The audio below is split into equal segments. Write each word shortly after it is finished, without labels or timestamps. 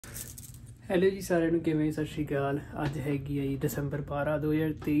Hello ਜੀ ਸਾਰਿਆਂ ਨੂੰ ਕਿਵੇਂ ਸਤਿ ਸ਼੍ਰੀ ਅਕਾਲ। ਅੱਜ ਹੈਗੀ ਹੈ ਜੀ ਦਸੰਬਰ 12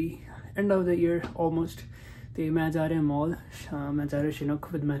 2023 end of the year almost. ਤੇ ਮੈਂ ਜਾ ਰਿਹਾ ਮॉल, ਮੈਂ ਜਾ ਰਿਹਾ Chinook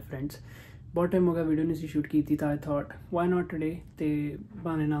ਵਿਦ ਮਾਈ ਫਰੈਂਡਸ। ਬਹੁਤ ਟਾਈਮ ਹੋ ਗਿਆ ਵੀਡੀਓ ਨਹੀਂ ਸੀ ਸ਼ੂਟ ਕੀਤੀ ਤਾਂ I thought why not today. ਤੇ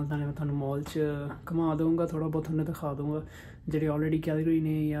ਬਹਾਨੇ ਨਾਲ ਤਾਂ ਮੈਂ ਤੁਹਾਨੂੰ ਮॉल 'ਚ ਘੁਮਾ ਦਊਂਗਾ, ਥੋੜ੍ਹਾ ਬਹੁਤ ਤੁਹਾਨੂੰ ਦਿਖਾ ਦਊਂਗਾ ਜਿਹੜੇ ਆਲਰੇਡੀ ਕੈਲਗਰੀ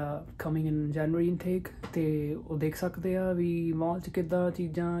ਨੇ ਜਾਂ ਕਮਿੰਗ ਇਨ ਜਨਵਰੀ ਇਨਟੇਕ, ਤੇ ਉਹ ਦੇਖ ਸਕਦੇ ਆ ਵੀ ਮॉल 'ਚ ਕਿੱਦਾਂ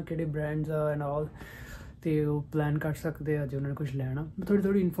ਚੀਜ਼ਾਂ ਕਿਹੜੇ ਬ੍ਰਾਂਡਸ ਆ ਐਂਡ ਆਲ, ਤੇ ਉਹ ਪਲਾਨ ਕਰ ਸਕਦੇ ਆ ਜੇ ਉਹਨਾਂ ਨੇ ਕੁਛ ਲੈਣਾ।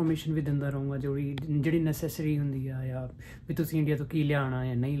 ਥੋੜ੍ਹੀ ਇਨਫੋਰਮੇਸ਼ਨ ਵੀ ਦਿੰਦਾ ਰਹੂੰਗਾ ਜਿਹੜੀ ਨੈਸੈਸਰੀ ਹੁੰਦੀ ਆ, ਜਾਂ ਵੀ ਤੁਸੀਂ ਇੰਡੀਆ ਤੋਂ ਕੀ ਲਿਆਉਣਾ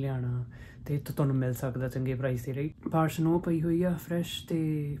ਜਾਂ ਨਹੀਂ ਲਿਆਉਣਾ, ਤੇ ਇੱਥੋਂ ਤੁਹਾਨੂੰ ਮਿਲ ਸਕਦਾ ਚੰਗੇ ਪ੍ਰਾਈਸ 'ਤੇ। ਰਾਈਟ ਬਾਹਰ ਸਨੋ ਪਈ ਹੋਈ ਆ ਫਰੈਸ਼,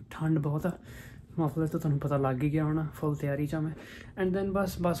 ਤੇ ਠੰਡ ਬਹੁਤ ਆ। ਮਫਲਰ ਤਾਂ ਤੁਹਾਨੂੰ ਪਤਾ ਲੱਗ ਹੀ ਗਿਆ ਹੋਣਾ, ਫੁੱਲ ਤਿਆਰੀ 'ਚ ਆ ਮੈਂ। ਐਂਡ ਦੈਨ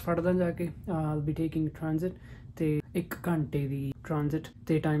ਬੱਸ ਫੜਦਾ ਜਾ ਕੇ ਆਲ ਬੀ ਟੇਕਿੰਗ ਟ੍ਰਾਂਜ਼ਿਟ, ਤੇ 1 ਘੰਟੇ ਦੀ ਟ੍ਰਾਂਜ਼ਿਟ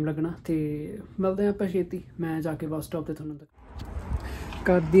 'ਤੇ ਟਾਈਮ ਲੱਗਣਾ। ਤੇ ਮਿਲਦੇ ਆਪਾਂ ਛੇਤੀ, ਮੈਂ ਜਾ ਕੇ ਬੱਸ ਸਟੋਪ 'ਤੇ ਤੁਹਾਨੂੰ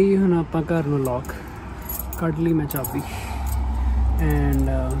ਕਰਦੀ ਹੁਣ ਆਪਾਂ ਘਰ ਨੂੰ ਲੌਕ। ਕੱਢ ਲਈ ਮੈਂ ਚਾਬੀ ਐਂਡ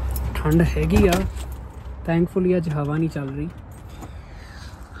ਠੰਡ ਹੈਗੀ ਆ, ਥੈਂਕਫੁਲੀ ਅੱਜ ਹਵਾ ਨਹੀਂ ਚੱਲ ਰਹੀ।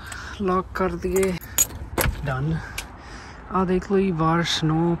 ਲੌਕ ਕਰ ਦਈਏ, ਡਨ। ਆਹ ਦੇਖ ਲਓ ਜੀ ਬਾਹਰ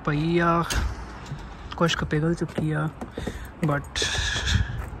ਸਨੋ ਪਈ ਆ, ਕੁਛ ਕੁ ਪਿਘਲ ਚੁੱਕੀ ਆ, ਬਟ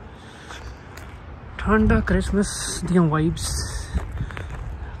ਠੰਡ ਆ, ਕ੍ਰਿਸਮਸ ਦੀਆਂ ਵਾਈਬਸ।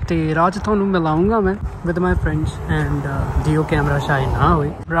 ਤੇ ਰਾਹ 'ਚ ਤੁਹਾਨੂੰ ਮਿਲਾਉਂਗਾ ਮੈਂ ਵਿਦ ਮਾਈ ਫਰੈਂਡਸ ਐਂਡ ਜੇ ਉਹ ਕੈਮਰਾ ਸ਼ਾਇਦ ਨਾ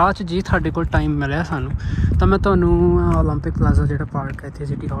ਹੋਏ ਰਾਹ 'ਚ। ਜੇ ਤੁਹਾਡੇ ਕੋਲ ਟਾਈਮ ਮਿਲਿਆ ਸਾਨੂੰ ਤਾਂ ਮੈਂ ਤੁਹਾਨੂੰ ਓਲੰਪਿਕ ਪਲਾਜ਼ਾ ਜਿਹੜਾ ਪਾਰਕ ਹੈ ਇੱਥੇ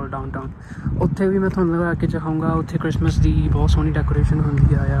ਸਿਟੀ ਹਾਲ ਡਾਊਨਟਾਊਨ, ਉੱਥੇ ਵੀ ਮੈਂ ਤੁਹਾਨੂੰ ਲਗਾ ਕੇ ਚਾਹੂੰਗਾ। ਉੱਥੇ ਕ੍ਰਿਸਮਸ ਦੀ ਬਹੁਤ ਸੋਹਣੀ ਡੈਕੋਰੇਸ਼ਨ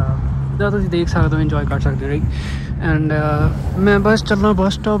ਹੁੰਦੀ ਆ, ਜਾਂ ਤੁਸੀਂ ਦੇਖ ਸਕਦੇ ਹੋ, ਇੰਜੋਏ ਕਰ ਸਕਦੇ ਹੋ। ਰਾਈਟ ਐਂਡ ਮੈਂ ਬਸ ਚੱਲਣਾ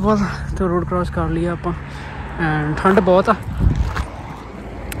ਬੱਸ ਸਟੋਪ ਵੱਲ, ਅਤੇ ਰੋਡ ਕ੍ਰੋਸ ਕਰ ਲਈ ਆਪਾਂ। ਐਂਡ ਠੰਡ ਬਹੁਤ ਆ,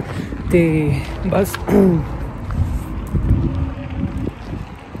 ਤੇ ਬਸ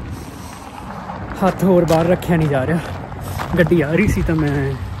ਹੱਥ ਹੋਰ ਬਾਹਰ ਰੱਖਿਆ ਨਹੀਂ ਜਾ ਰਿਹਾ। ਗੱਡੀ ਆ ਰਹੀ ਸੀ ਤਾਂ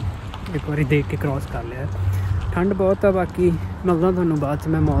ਮੈਂ ਇੱਕ ਵਾਰੀ ਦੇਖ ਕੇ ਕ੍ਰੋਸ ਕਰ ਲਿਆ। ਠੰਡ ਬਹੁਤ ਆ। ਬਾਕੀ ਮਿਲਦਾ ਤੁਹਾਨੂੰ ਬਾਅਦ 'ਚ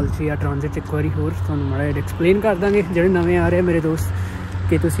ਮੈਂ ਮॉल 'ਚ ਜਾਂ ਟ੍ਰਾਂਜ਼ਿਟ 'ਚ ਇੱਕ ਵਾਰੀ ਹੋਰ ਤੁਹਾਨੂੰ ਮਾੜਾ ਜਿਹਾ ਐਕਸਪਲੇਨ ਕਰ ਦਾਂਗੇ, ਜਿਹੜੇ ਨਵੇਂ ਆ ਰਹੇ ਮੇਰੇ ਦੋਸਤ,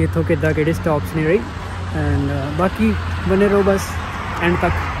 ਕਿ ਤੁਸੀਂ ਇੱਥੋਂ ਕਿੱਦਾਂ ਕਿਹੜੇ ਸਟੋਪਸ ਨੇ। ਰਾਈਟ ਐਂਡ ਬਾਕੀ ਬਣੇ ਰਹੋ ਬਸ ਐਂਡ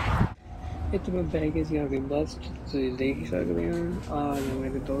ਤੱਕ। ਇੱਥੇ ਮੈਂ ਬਹਿ ਕੇ ਸੀ ਆ ਗਈ ਬੱਸ, ਤੁਸੀਂ ਦੇਖ ਹੀ ਸਕਦੇ ਹੋ। ਆ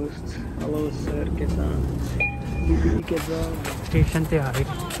ਮੇਰੇ ਦੋਸਤ, ਹੈਲੋ ਸਰ, ਕਿੱਦਾਂ ਬੀਬੀ, ਕਿੱਦਾਂ। ਸਟੇਸ਼ਨ 'ਤੇ ਆ ਗਏ,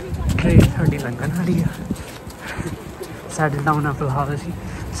 ਟ੍ਰੇਨ ਸਾਡੀ ਲੰਘਣ ਵਾਲੀ ਆ। ਸੈਟਲ ਡਾਊਨ ਆ ਫਿਲਹਾਲ ਅਸੀਂ।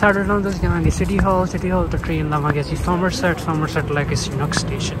 ਸੈਟਲ ਡਾਊਨ ਤੋਂ ਜਾਵਾਂਗੇ ਸਿਟੀ ਹਾਲ ਤੋਂ ਟ੍ਰੇਨ ਲਵਾਂਗੇ ਅਸੀਂ ਸਮਰਸੈਟ ਲੈ ਕੇ Chinook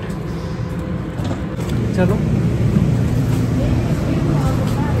ਸਟੇਸ਼ਨ। ਚਲੋ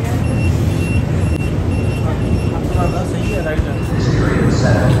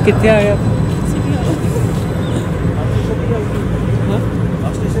ਕਿੱਥੇ ਆਇਆ?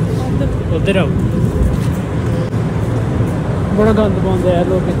 ਉੱਧਰ ਆਓ। ਬੜਾ ਗੰਦ ਪਾਉਂਦੇ ਆ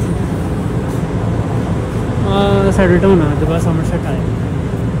ਲੋਕ ਇੱਥੇ। ਸੈਟਲ ਡਾਊਨ ਆ ਤੇ ਬਸ ਸਮਰਸੈਟ ਆਏ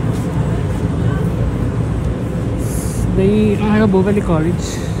ਨਹੀਂ। ਹੈਗਾ ਬੋਵੈਲੀ college,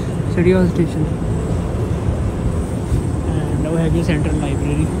 city hall station, and ਉਹ ਹੈਗੀ ਸੈਂਟਰਲ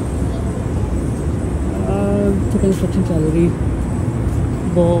ਲਾਇਬ੍ਰੇਰੀ। ਇੱਥੇ ਕੰਸਟਰਕਸ਼ਨ ਚੱਲ ਰਹੀ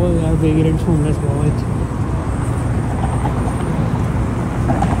ਬਹੁਤ ਯਾਰ, ਵੇਗਰੈਂਟਸ ਹੋਮਲੈਸ ਬਹੁਤ ਇੱਥੇ।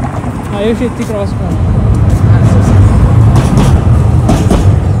 ਆਇਓ ਛੇਤੀ ਕ੍ਰੋਸ ਕਰ।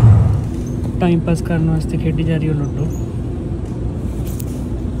 टाइम पास करने वास्ते खेडी जा रही हो लूडो।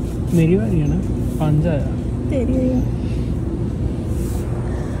 मेरी बारी है ना, 5 आया तेरी है।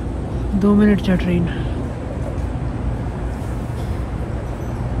 2 मिनट चा ट्रेन।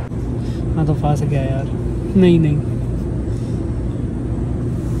 मैं तो फंस गया यार। नहीं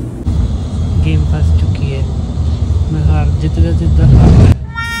गेम फंस चुकी है। मैं हार जितदा हार गया।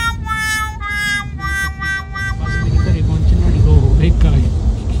 बस मेरे घरे पहुंचने वाली हो एक आ गई।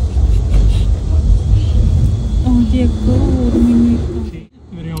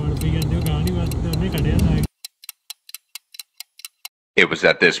 It was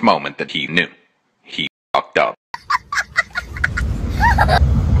at this moment that he knew he fucked up.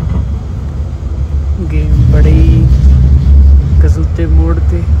 Game बड़ी कसूते मोड़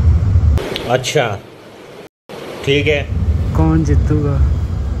पे। अच्छा ठीक है, कौन जीतूगा?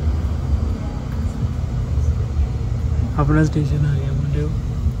 अपना स्टेशन आ गया मुंडे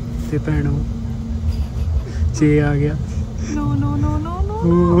ते भैनों, 6 आ गया।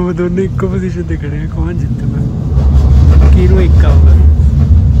 वो दोनों एक पोजीशन पे खड़े हैं, कौन जीतूगा? किरो एक आऊगा।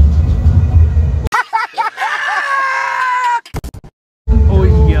 ओ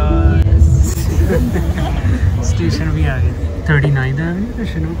यस स्टेशन भी आ गया। 39 एवेन्यू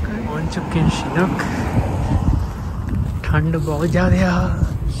Chinook पहुंच चुके हैं। Chinook ठंड बहुत ज़्यादा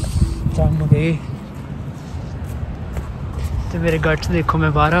जम गए। तो मेरे गट्स देखो,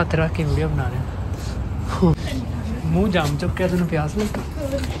 मैं बाहर हाथ रख के वीडियो बना रहा। मुँह जम चुका, तेन प्यास लग।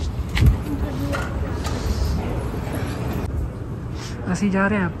 ਅਸੀਂ ਜਾ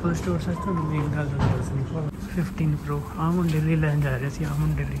ਰਹੇ ਹਾਂ ਐਪਲ ਸਟੋਰ। ਸੱਚ ਤੁਹਾਨੂੰ ਮੇਨ ਗੱਲ ਦੱਸਣੀ 15 Pro ਆ ਮੁੰਡੇ ਲਈ ਲੈਣ ਜਾ ਰਹੇ ਸੀ। ਆ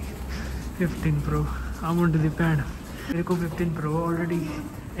ਮੁੰਡੇ ਲਈ 15 Pro ਆ ਮੁੰਡੇ ਦੀ ਭੈਣ ਮੇਰੇ ਕੋਲ 15 Pro ਆਲਰੇਡੀ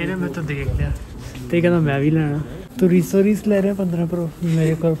ਇਹਨੇ ਮੈਂ ਤਾਂ ਦੇਖ ਲਿਆ ਤੇ ਕਹਿੰਦਾ ਮੈਂ ਵੀ ਲੈਣਾ। ਤੂੰ ਰੀਸੋ ਰੀਸ ਲੈ ਰਿਹਾ 15 Pro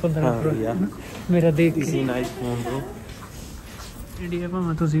ਮੇਰੇ ਕੋਲ 15 Pro ਮੇਰਾ ਦੇਖ ਕੇ ਇੰਡੀਆ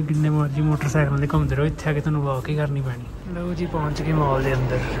ਭਾਵੇਂ ਤੁਸੀਂ ਕਿੰਨੇ ਮਰਜ਼ੀ ਮੋਟਰਸਾਈਕਲ ਦੇ ਘੁੰਮਦੇ ਰਹੋ ਇੱਥੇ ਆ ਕੇ ਤੁਹਾਨੂੰ ਵਾਕ ਹੀ ਕਰਨੀ ਪੈਣੀ। ਲਓ ਜੀ ਪਹੁੰਚ ਗਏ ਮਾਲ ਦੇ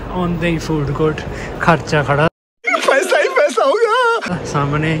ਅੰਦਰ ਆਉਂਦੇ ਹੀ ਫੂਡ ਕੋਰਟ ਖਰਚਾ ਖੜਾ पैसा ही पैसा होगा।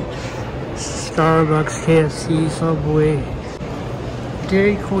 सामने Starbucks KFC Subway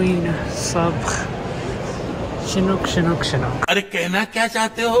dairy queen सब Chinook। अरे कहना क्या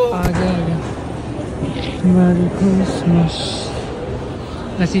चाहते हो? आ गया मैरी क्रिसमस।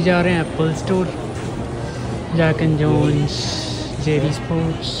 ਅਸੀਂ ਜਾ ਰਹੇ ਹਾਂ Apple store Jack and Jones Jerry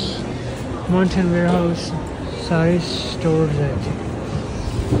sports mountain warehouse सारे स्टोर्स है।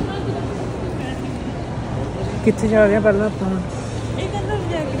 कितने जा रहे हैं पहला आप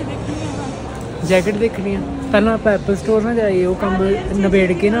जैकेट देखनी है पहला आप एप्पल स्टोर ना जाइए वो काम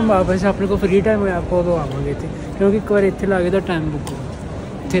नबेड़ के ना वापस अपने को फ्री टाइम होया आप उदों आवांगे इत्थे क्योंकि एक बार इत्थे लागे तो टाइम बुक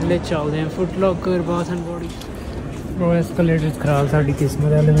थल्ले चलते हैं foot locker bath and body वो एस्केलेटर खराब साडी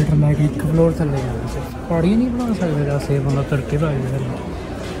किस्मत एलीवेटर लैके एक फ्लोर थल्ले जाना से पहाड़ी नहीं बना सकते दस ये बंदा तड़के भाग जाए।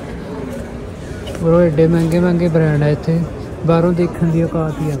 और एडे महंगे ब्रांड है इत्थे बाहरों देखने की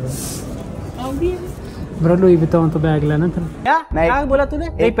औकात ही है ब्रो। लुई विटॉन तो बैग लेना था क्या बोला तूने?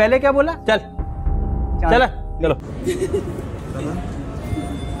 एक पहले क्या बोला? चल चलो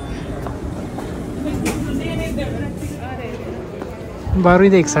बाहरों ही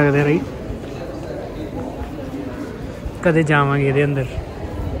देख सकते रही कदे जावांगे ਇਹਦੇ अंदर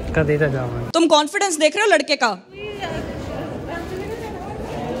कदे तो जावांगे। तुम कॉन्फिडेंस देख रहे हो लड़के का?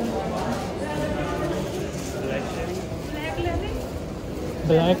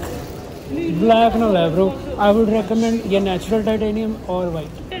 ब्लैक ना ले ब्रो आई वुड रेकमेंड ये नेचुरल टाइटेनियम और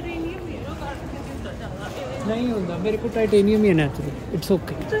वाइट नहीं होता मेरे को टाइटेनियम ही है नेचुरल इट्स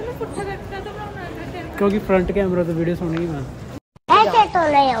ओके क्योंकि फ्रंट कैमरा तो वीडियो सोनी ही मैं ऐसे तो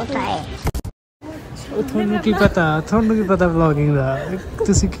नहीं होता है। ਤੁਹਾਨੂੰ ਕੀ ਪਤਾ ਵਲੌਗਿੰਗ ਦਾ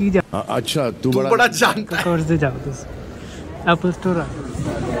ਤੁਸੀਂ ਕੀ अच्छा तू बड़ा जानता है। ਕੋਰਸ ਤੇ ਜਾਓ ਤੁਸੀਂ ਐਪਲ ਸਟੋਰ ਆ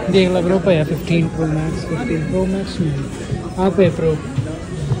ਦੇਖ ਲਾ ਬ్రో ਪਿਆ 15 Pro Max 15 Pro Max ਨਹੀਂ ਆ ਪੇ Pro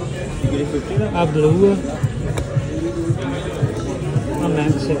ਆ ਬਲੂ ਆ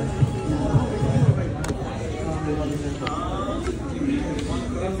Max ਹੈ।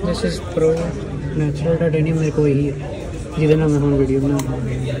 This is Pro Natural Titanium मेरे को यही है ਜਿਹਦੇ ਨਾਲ ਮੈਂ ਹੁਣ ਵੀਡੀਓ ਬਣਾਉਂਦਾ।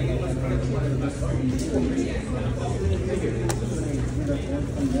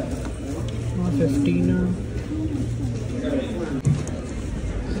 15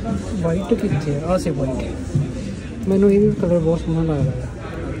 वाइट कितने आ से वाइट मैनू ये भी कलर बहुत सोहना लगता है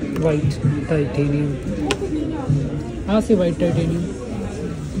वाइट टाइटेनियम आ से वाइट टाइटेनियम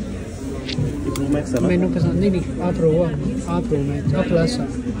मैनू पसंद ही नहीं आ प्रो मैक्स आ प्लस आ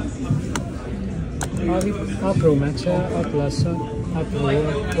भी आ प्रो मैक्स है आ प्लस आ प्रो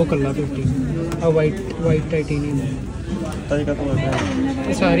वो कला 15 आ वाइट टाइटेनियम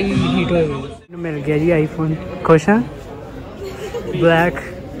सारी हीट हो गई। मिल गया जी आईफोन खुश हैं ब्लैक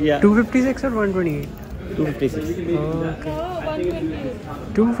 256 और 128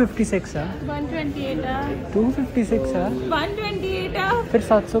 256 है 256 है 128 फिर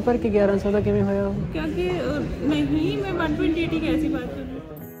 700 पर के 1100 का किमें होया क्योंकि नहीं मैं 128 की कैसी बात करूं।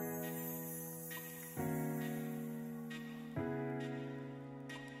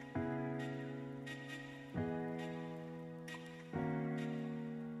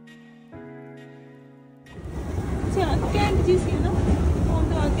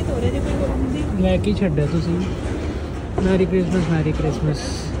 लैके छड्डा तुसी मैरी क्रिसमस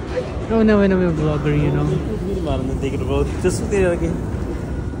ओ नवे ब्लॉगर यू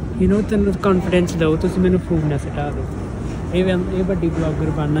नो तेन कॉन्फिडेंस दो तुसी मैनू फूडनेस हटा दो ये बड़ी ब्लॉगर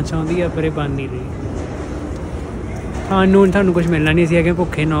बनना चाहती है पर बन नहीं रही। हाँ नून थानू कुछ मिलना नहीं सी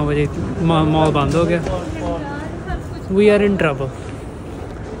भुखे 9 बजे मॉल बंद हो गया। We are in trouble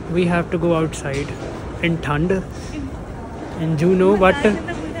we have to go outside in ठंड and you know what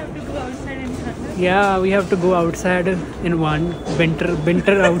yeah we have to go outside in one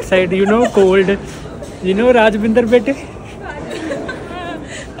winter outside you know cold you know Rajbinder bete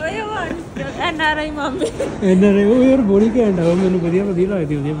NRI मामे NRI ਉਹ ਯਾਰ ਬੋੜੀ ਘੈਂਟ ਆ ਮੈਨੂੰ ਵਧੀਆ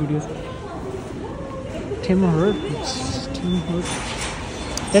ਲੱਗਦੀ ਹੁੰਦੀ videos Tim Hortons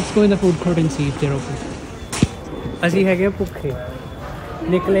let's go in the food court and see if they're open। ਅਸੀਂ ਹੈਗੇ ਭੁੱਖੇ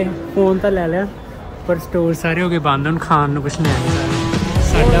ਨਿਕਲੇ ਫੋਨ ਤਾਂ ਲੈ ਲਿਆ ਪਰ ਸਟੋਰ ਸਾਰੇ ਹੋ ਗਏ ਬੰਦ ਹੁਣ ਖਾਣ ਨੂੰ ਕੁਛ ਨਹੀਂ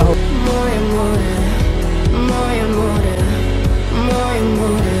ਸਾਡਾ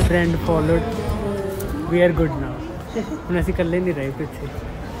Trend followed. We are good now. ਹੁਣ ਅਸੀਂ ਇਕੱਲੇ ਨਹੀਂ ਰਹੇ ਪਿੱਛੇ।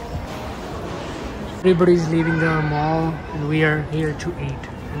 Everybody is leaving the mall and we are here to eat.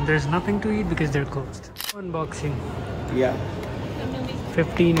 And there's nothing to eat because they're closed. Unboxing. Yeah.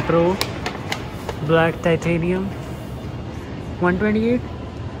 15 Pro, black titanium, 128.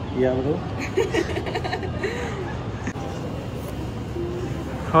 Yeah, bro.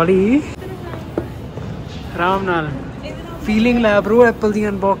 Holly. आराम नाल feeling लै bro Apple दी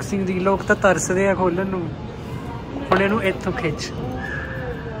unboxing दी। लोग तो तरसदे आ खोलन नूं, हुण इहनूं इत्थों खिच।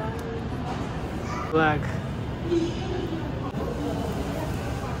 ब्लैक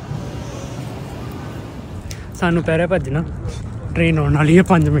सानू पैरे भजना, ट्रेन आने वाली है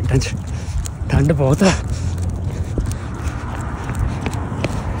 5 मिनटां च। ठंड बहुत है।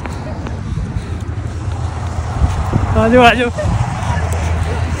 आ जाओ आ जाओ।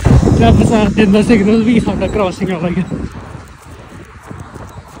 रब साथ देंदा, सिग्नल भी साडा क्रॉसिंग वाला ही है।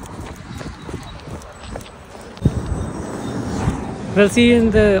 We'll see you in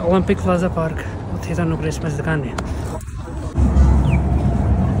the Olympic Plaza Park. उत्थे सानू क्रिसमस दिखाने।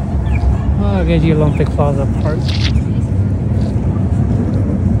 आ गए जी Olympic Plaza Park।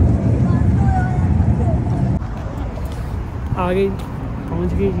 आ गए,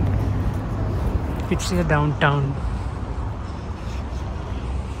 पहुंच गए जी। पीछे से डाउनटाउन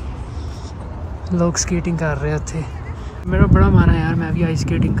लोग स्केटिंग कर रहे थे। मेरा बड़ा मन है यार मैं भी आइस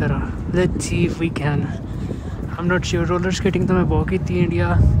स्केटिंग करा। Let's see if we can. I am not sure. Roller skating तो मैं बहुत की थी इंडिया,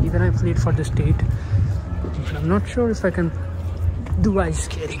 इधर I played for the state. I am not sure if I can do ice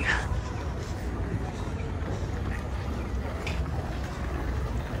skating.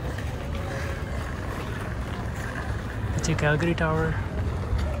 अच्छा Calgary tower,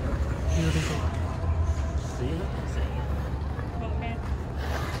 beautiful.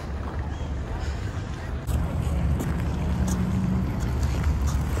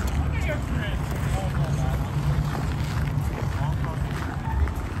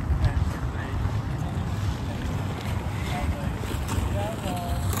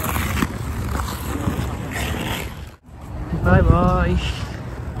 Bye bye.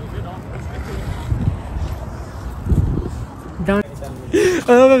 Done.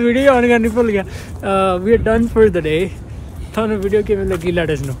 मैं video on करनी भूल गया। We are done for the day. थानू वीडियो किवें लगी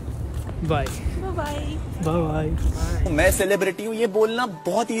let us know. Bye. Bye Bye bye. मैं celebrity हूँ ये बोलना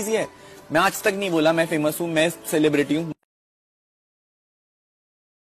बहुत इजी है। मैं आज तक नहीं बोला मैं फेमस हूँ, मैं सेलिब्रिटी हूँ।